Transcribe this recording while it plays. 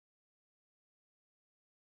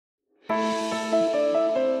What's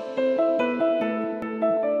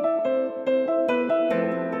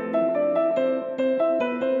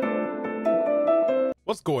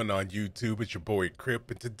going on YouTube? It's your boy Crip,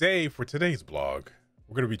 and today, for today's vlog,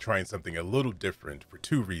 we're going to be trying something a little different for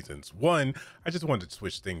two reasons. One, I just wanted to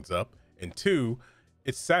switch things up, and two,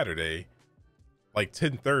 it's Saturday, like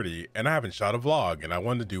 10:30, and I haven't shot a vlog, and I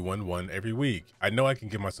wanted to do one every week. I know I can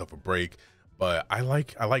give myself a break, but I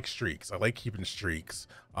like streaks. I like keeping streaks.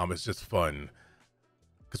 It's just fun,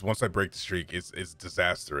 because once I break the streak, it's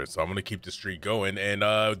disastrous. So I'm going to keep the streak going, and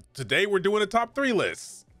today we're doing a top 3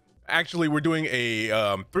 list. Actually, we're doing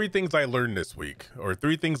a 3 things I learned this week, or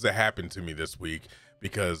 3 things that happened to me this week,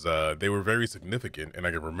 because they were very significant and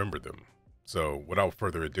I can remember them. So without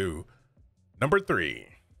further ado, number 3,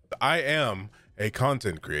 I am a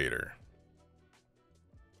content creator.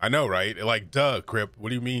 I know, right? Like, duh, Crip, what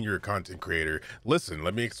do you mean you're a content creator? Listen,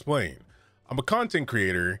 let me explain. I'm a content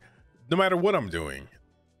creator no matter what I'm doing.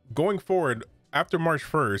 Going forward, after March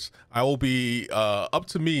 1st, I will be up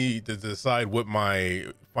to me to decide what my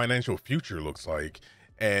financial future looks like,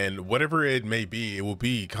 and whatever it may be, it will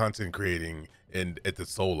be content creating and at the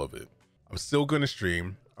soul of it. I'm still going to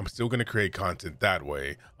stream. I'm still going to create content that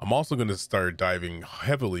way. I'm also going to start diving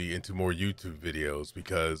heavily into more YouTube videos,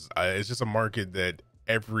 because it's just a market that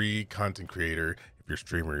every content creator, if you're a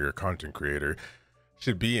streamer, you're a content creator,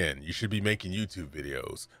 should be in. You should be making YouTube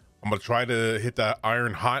videos. I'm gonna try to hit that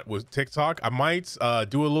iron hot with TikTok. I might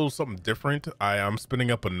do a little something different. I am spinning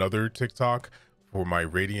up another TikTok for my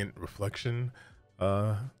radiant reflection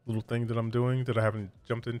little thing that I'm doing that I haven't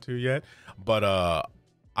jumped into yet. But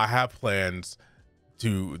I have plans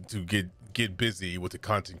to get busy with the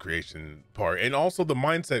content creation part, and also the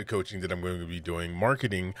mindset coaching that I'm going to be doing,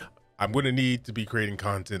 marketing. I'm going to need to be creating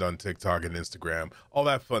content on TikTok and Instagram, all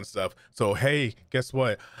that fun stuff. So, hey, guess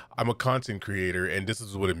what? I'm a content creator, and this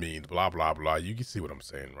is what it means, blah, blah, blah. You can see what I'm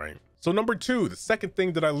saying, right? So number 2, the second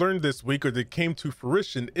thing that I learned this week, or that came to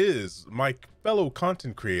fruition, is my fellow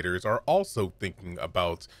content creators are also thinking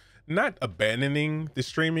about not abandoning the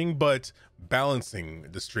streaming, but balancing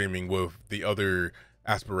the streaming with the other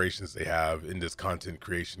aspirations they have in this content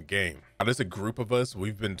creation game. Now, there's a group of us,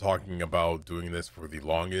 we've been talking about doing this for the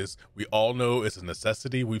longest. We all know it's a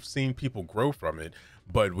necessity. We've seen people grow from it,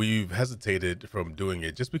 but we've hesitated from doing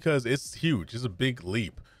it just because it's huge. It's a big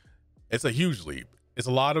leap. It's a huge leap. It's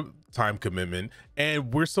a lot of time commitment,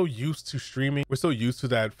 and we're so used to streaming. We're so used to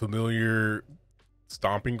that familiar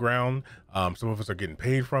stomping ground. Some of us are getting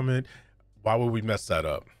paid from it. Why would we mess that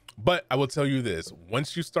up? But I will tell you this,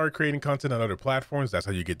 once you start creating content on other platforms, that's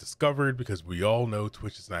how you get discovered, because we all know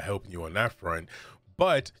Twitch is not helping you on that front.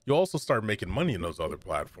 But you also start making money in those other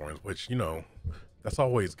platforms, which, you know, that's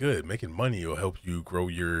always good. Making money will help you grow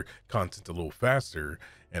your content a little faster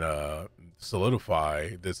and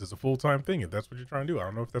solidify this as a full-time thing, if that's what you're trying to do. I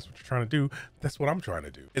don't know if that's what you're trying to do. That's what I'm trying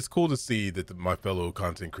to do. It's cool to see that my fellow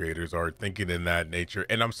content creators are thinking in that nature,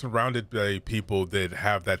 and I'm surrounded by people that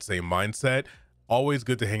have that same mindset. Always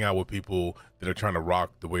good to hang out with people that are trying to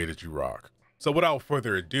rock the way that you rock. So without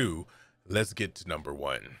further ado, let's get to number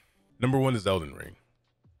 1. Number 1 is Elden Ring.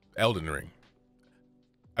 Elden Ring.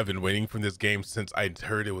 I've been waiting for this game since I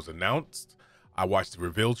heard it was announced. I watched the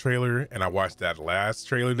reveal trailer, and I watched that last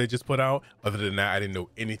trailer they just put out. Other than that, I didn't know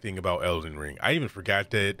anything about Elden Ring. I even forgot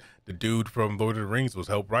that the dude from Lord of the Rings was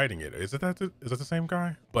help writing it. Is that the same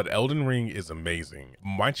guy? But Elden Ring is amazing.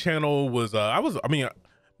 My channel was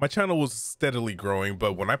my channel was steadily growing,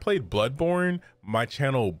 but when I played Bloodborne, my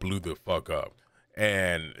channel blew the fuck up.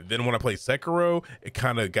 And then when I played Sekiro, it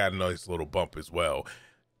kind of got a nice little bump as well.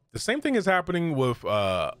 The same thing is happening with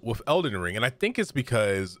Elden Ring, and I think it's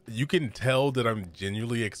because you can tell that I'm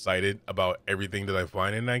genuinely excited about everything that I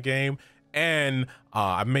find in that game, and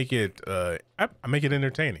I make it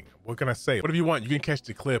entertaining. What can I say? Whatever you want, you can catch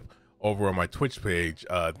the clip over on my Twitch page.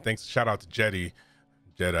 Thanks, shout out to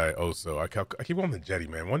Jedi also. I keep on the Jetty,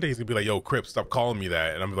 man. One day he's gonna be like, yo, Crip, stop calling me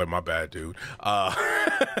that, and I'm like, my bad, dude.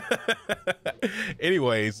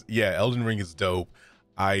 Anyways, yeah, Elden Ring is dope.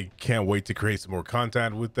 I can't wait to create some more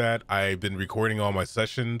content with that. I've been recording all my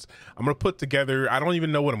sessions. I'm gonna put together, I don't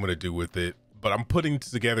even know what I'm gonna do with it, but I'm putting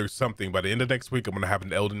together something. By the end of next week, I'm gonna have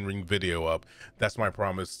an Elden Ring video up. That's my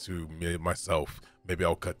promise to myself. Maybe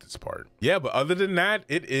I'll cut this part. Yeah, but other than that,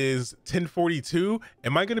 it is 10:42.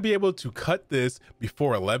 Am I gonna be able to cut this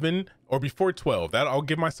before 11 or before 12? I'll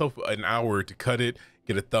give myself an hour to cut it,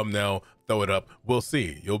 get a thumbnail, throw it up. We'll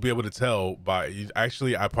see. You'll be able to tell by,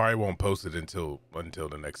 actually, I probably won't post it until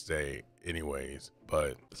the next day. anyways,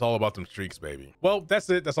 but it's all about them streaks, baby. Well, that's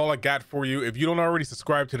it. That's all I got for you. If you don't already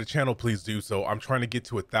subscribe to the channel, please do so. I'm trying to get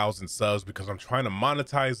to 1,000 subs because I'm trying to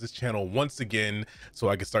monetize this channel once again so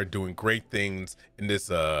I can start doing great things in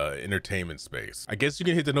this entertainment space. I guess you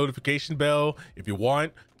can hit the notification bell if you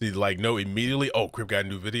want to like know immediately, oh, Crip got a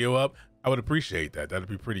new video up. I would appreciate that. That'd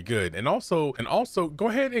be pretty good. And also go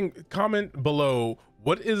ahead and comment below,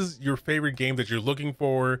 what is your favorite game that you're looking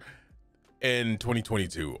for in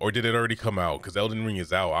 2022, or did it already come out? Because Elden Ring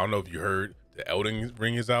is out. I don't know if you heard, the Elden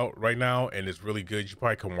Ring is out right now and it's really good. You should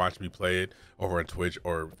probably come watch me play it over on Twitch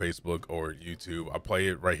or Facebook or YouTube. I'll play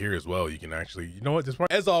it right here as well. You can actually, you know what, this one,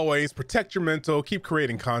 as always, protect your mental, keep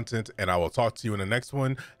creating content, and I will talk to you in the next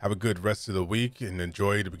one. Have a good rest of the week and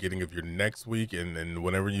enjoy the beginning of your next week and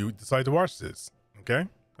whenever you decide to watch this. Okay,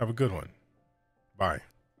 have a good one. Bye.